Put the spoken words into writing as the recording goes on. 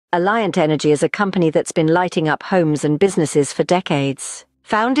Alliant Energy is a company that's been lighting up homes and businesses for decades.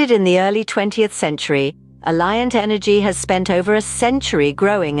 Founded in the early 20th century, Alliant Energy has spent over a century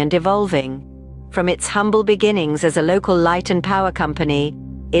growing and evolving. From its humble beginnings as a local light and power company,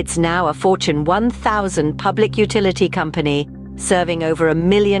 it's now a Fortune 1000 public utility company, serving over 1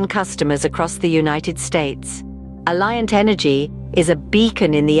 million customers across the United States. Alliant Energy is a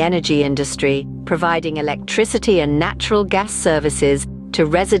beacon in the energy industry, providing electricity and natural gas services to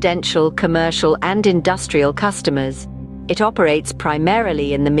residential, commercial, and industrial customers. It operates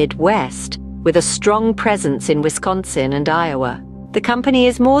primarily in the Midwest, with a strong presence in Wisconsin and Iowa. The company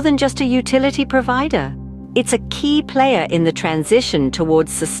is more than just a utility provider. It's a key player in the transition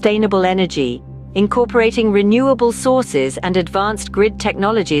towards sustainable energy, incorporating renewable sources and advanced grid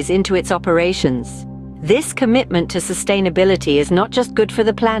technologies into its operations. This commitment to sustainability is not just good for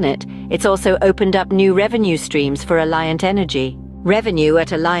the planet, it's also opened up new revenue streams for Alliant Energy. Revenue at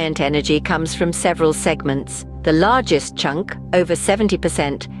Alliant Energy comes from several segments. The largest chunk, over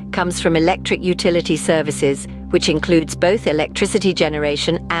 70%, comes from electric utility services, which includes both electricity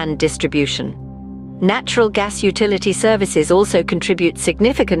generation and distribution. Natural gas utility services also contribute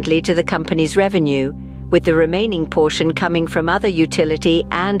significantly to the company's revenue, with the remaining portion coming from other utility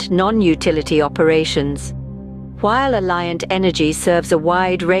and non-utility operations. While Alliant Energy serves a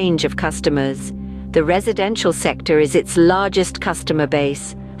wide range of customers, the residential sector is its largest customer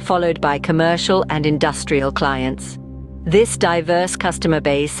base, followed by commercial and industrial clients. This diverse customer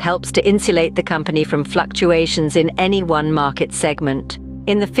base helps to insulate the company from fluctuations in any one market segment.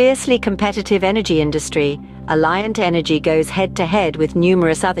 In the fiercely competitive energy industry, Alliant Energy goes head-to-head with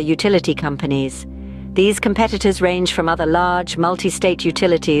numerous other utility companies. These competitors range from other large, multi-state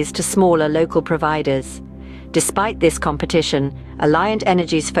utilities to smaller local providers. Despite this competition, Alliant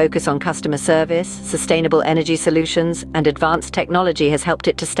Energy's focus on customer service, sustainable energy solutions, and advanced technology has helped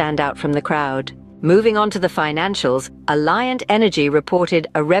it to stand out from the crowd. Moving on to the financials, Alliant Energy reported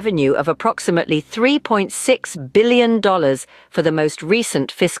a revenue of approximately $3.6 billion for the most recent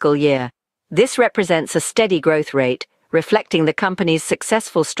fiscal year. This represents a steady growth rate, reflecting the company's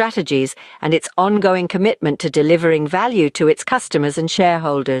successful strategies and its ongoing commitment to delivering value to its customers and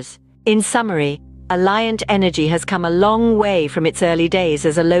shareholders. In summary, Alliant Energy has come a long way from its early days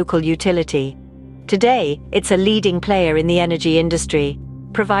as a local utility. Today, it's a leading player in the energy industry,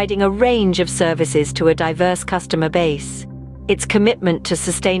 providing a range of services to a diverse customer base. Its commitment to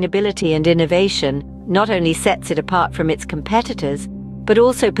sustainability and innovation not only sets it apart from its competitors, but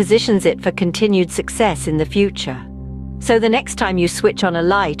also positions it for continued success in the future. So the next time you switch on a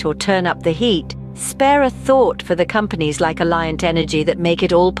light or turn up the heat, spare a thought for the companies like Alliant Energy that make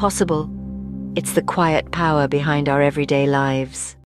it all possible. It's the quiet power behind our everyday lives.